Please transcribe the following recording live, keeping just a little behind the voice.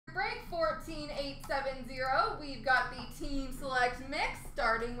17870, we've got the Team Select Mix,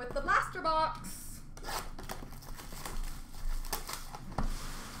 starting with the blaster box.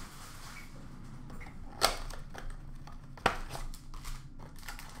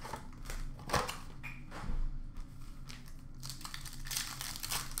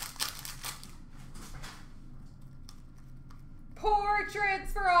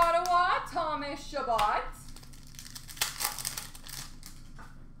 Portraits for Ottawa, Thomas Chabot.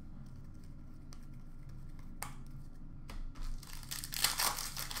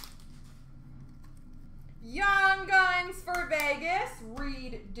 Young Guns for Vegas,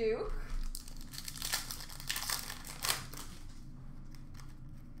 Reed Duke.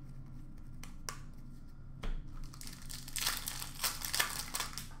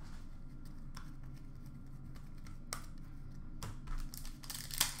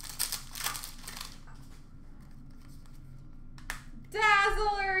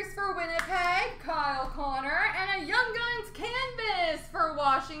 Dazzlers for Winnipeg, Kyle Connor, and a Young Guns canvas for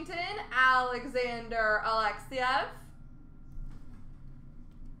Washington, Alexander Alexiev.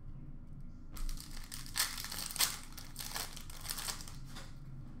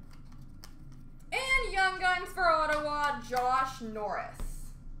 And Young Guns for Ottawa, Josh Norris.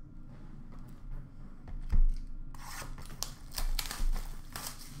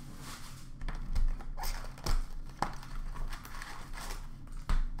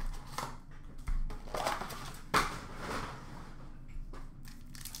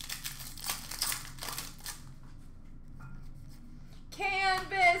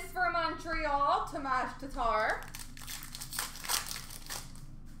 Canvas for Montreal, Tomas Tatar.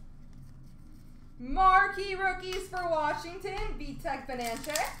 Marquee rookies for Washington, Vitek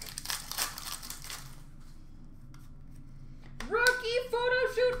Vanacek. Rookie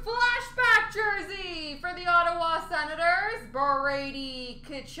photo shoot flashback jersey for the Ottawa Senators, Brady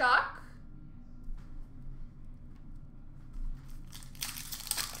Tkachuk.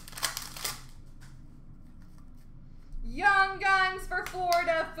 Young Guns for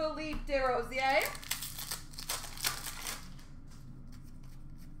Florida, Philippe Desrosiers.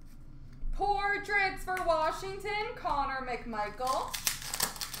 Portraits for Washington, Connor McMichael.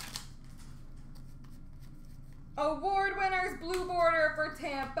 Award winners, blue border for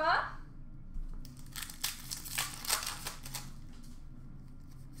Tampa.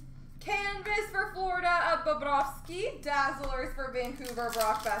 Canvas for Florida of Bobrovsky. Dazzlers for Vancouver,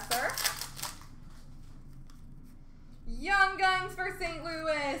 Brock Besser. Young Guns for St.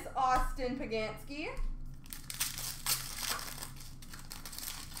 Louis, Austin Pagansky.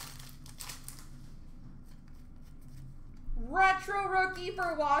 Retro rookie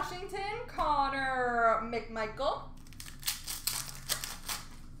for Washington, Connor McMichael.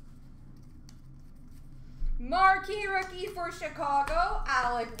 Marquee rookie for Chicago,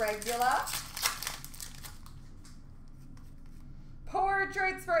 Alec Regula.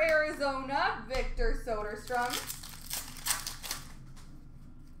 Portraits for Arizona, Victor Soderstrom.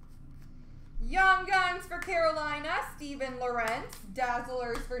 Young Guns for Carolina, Steven Lorentz.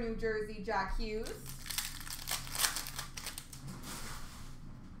 Dazzlers for New Jersey, Jack Hughes.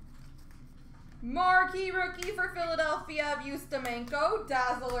 Marquee rookie for Philadelphia, Ustamenko.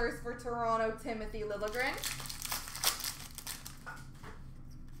 Dazzlers for Toronto, Timothy Liljegren.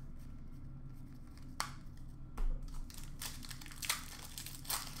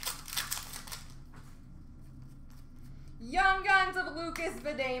 Young Guns of Lucas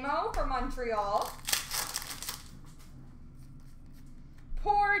Vedemo for Montreal.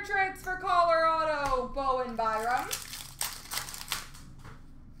 Portraits for Colorado, Bowen Byram.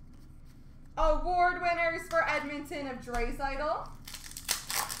 Award winners for Edmonton of Draisaitl.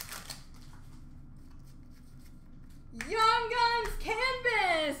 Young Guns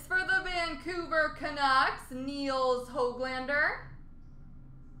canvas for the Vancouver Canucks, Niels Höglander.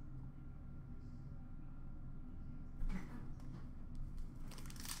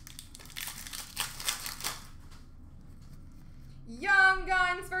 Young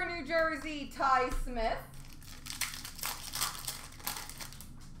Guns for New Jersey, Ty Smith.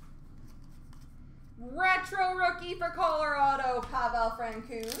 Retro rookie for Colorado, Pavel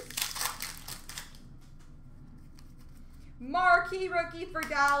Francouz. Marquee rookie for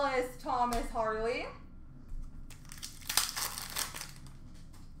Dallas, Thomas Harley.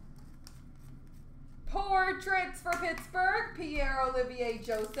 Portraits for Pittsburgh, Pierre-Olivier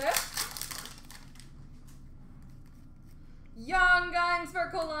Joseph. Young Guns for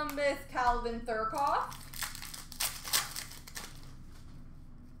Columbus, Calvin Thurkoff.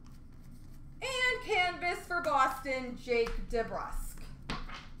 And canvas for Boston, Jake DeBrusk.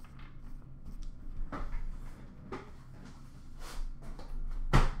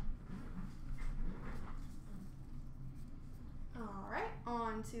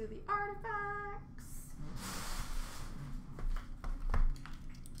 to the artifacts.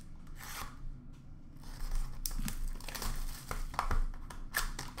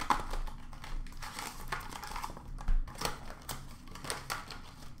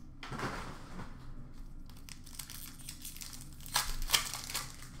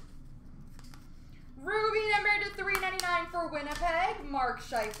 Ruby number to 399 for Winnipeg, Mark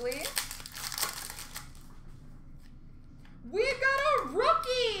Scheifele. We've got a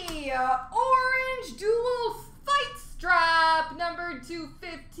rookie, orange dual fight strap, number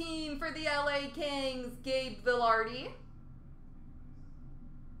 215 for the LA Kings, Gabe Vilardi.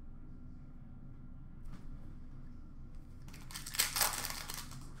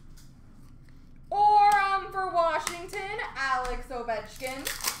 For Washington, Alex Ovechkin.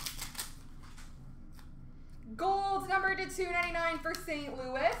 Gold number to 299 for St.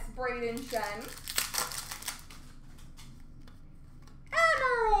 Louis, Braden Shen.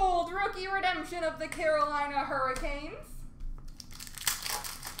 Emerald rookie redemption of the Carolina Hurricanes.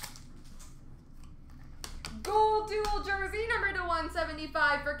 Gold dual jersey number to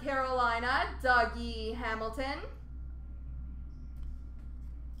 175 for Carolina, Dougie Hamilton.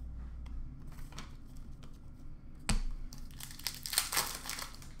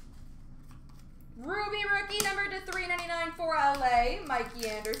 Ruby rookie number to 399 for LA, Mikey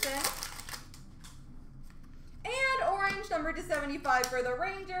Anderson. And orange number to 75 for the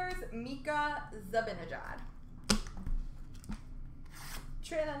Rangers, Mika Zibanejad.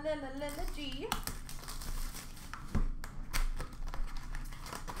 Trilalala-G.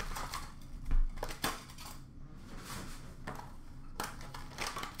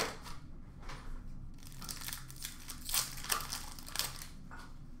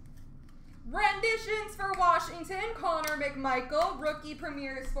 Renditions for Washington, Connor McMichael. Rookie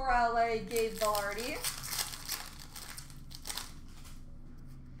premieres for LA, Gabe Vilardi.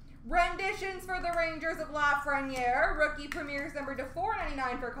 Renditions for the Rangers of Lafreniere. Rookie premieres number to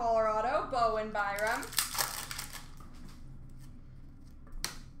 499 for Colorado, Bowen Byram.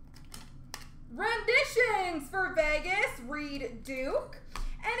 Renditions for Vegas, Reed Duke.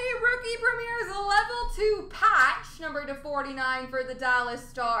 And a rookie premieres level 2 patch, number to 49 for the Dallas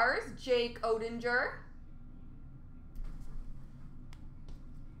Stars, Jake Odinger.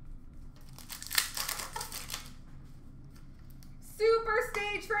 Super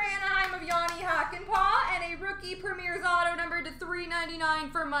stage for Anaheim of Yanni Hakanpää, and a rookie premieres auto number to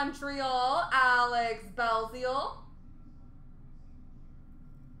 399 for Montreal, Alex Belzile.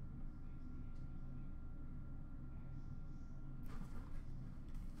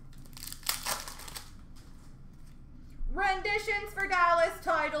 Renditions for Dallas,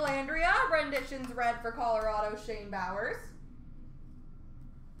 Ty Dellandrea. Renditions red for Colorado, Shane Bowers.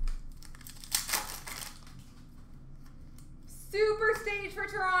 Super stage for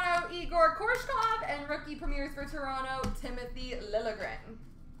Toronto, Igor Korshkov. And rookie premieres for Toronto, Timothy Liljegren.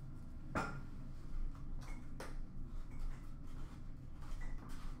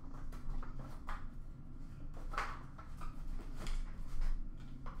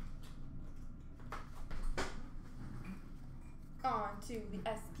 On to the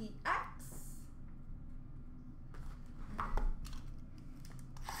SPX.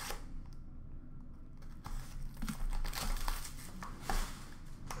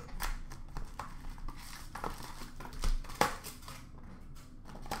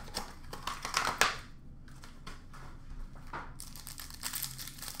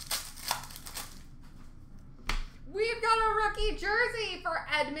 We've got a rookie jersey for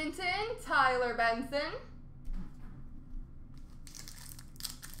Edmonton, Tyler Benson.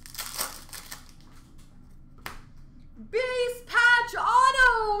 Base patch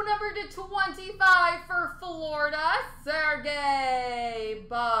auto, number to 25 for Florida, Sergei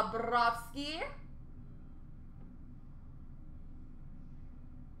Bobrovsky.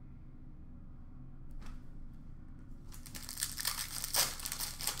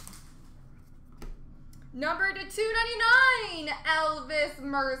 Number to 299, Elvis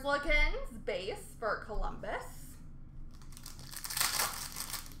Merzlikins, base for Columbus.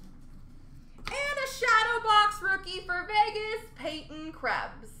 And a shadow box rookie for Vegas, Peyton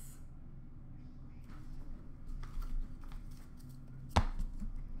Krebs.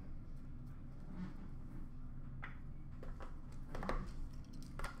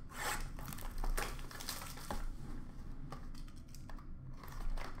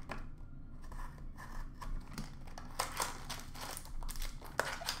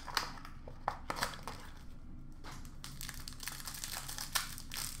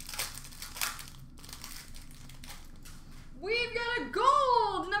 We've got a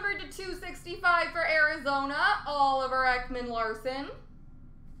gold, number to 265 for Arizona, Oliver Ekman-Larsson.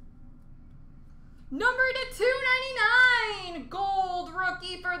 Number to 299, gold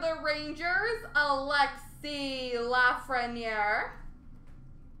rookie for the Rangers, Alexis Lafreniere.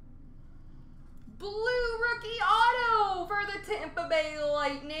 Blue rookie auto for the Tampa Bay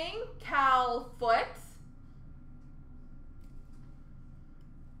Lightning, Cal Foote.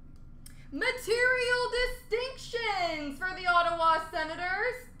 Material distinctions for the Ottawa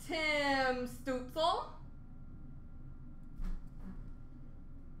Senators, Tim Stützle.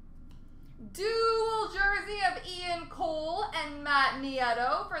 Dual jersey of Ian Cole and Matt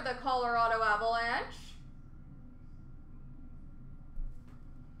Nieto for the Colorado Avalanche.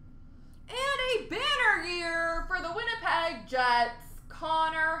 And a banner year for the Winnipeg Jets,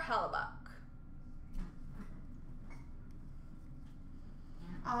 Connor Hellebuyck.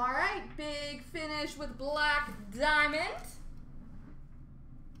 All right, big finish with black diamond.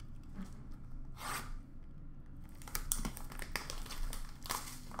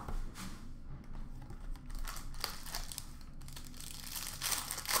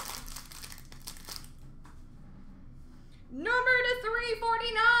 Number to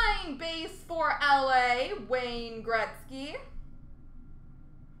 349, base for LA, Wayne Gretzky.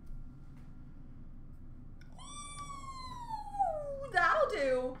 Ooh, that'll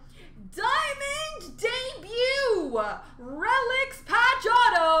do. Diamond debut, Relics patch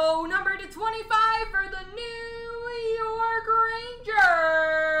auto, number to 25 for the New York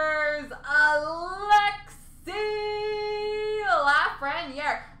Rangers, Alexis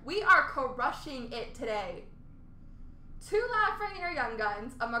Lafreniere. We are crushing it today. 2 Lafreniere Young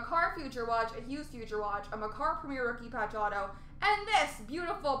Guns, a Makar Future Watch, a Hughes Future Watch, a Makar Premier Rookie Patch Auto, and this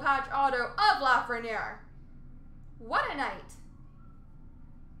beautiful patch auto of Lafreniere. What a night.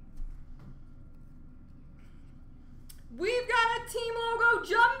 We've got a team logo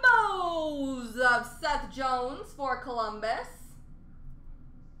jumbos of Seth Jones for Columbus.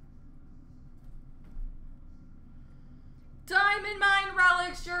 Diamond Mine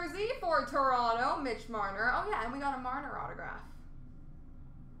Relics jersey for Toronto, Mitch Marner. Oh yeah, and we got a Marner autograph.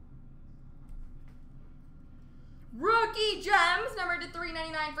 Rookie Gems, number to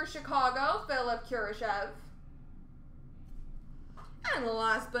 399 for Chicago, Philip Kurashev. And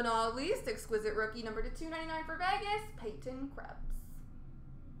last but not least, exquisite rookie, number to 299 for Vegas, Peyton Krebs.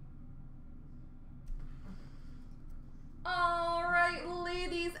 All right,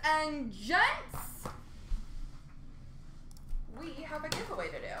 ladies and gents, we have a giveaway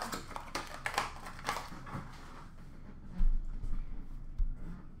to do.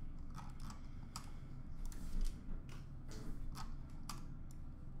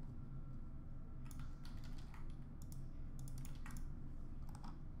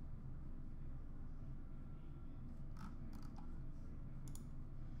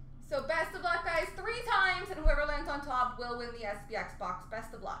 So best of luck, guys, 3 times, and whoever lands on top will win the SPX box.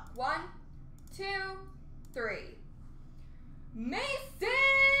 Best of luck. 1, 2, 3. Mason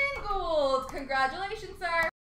Gould. Congratulations, sir.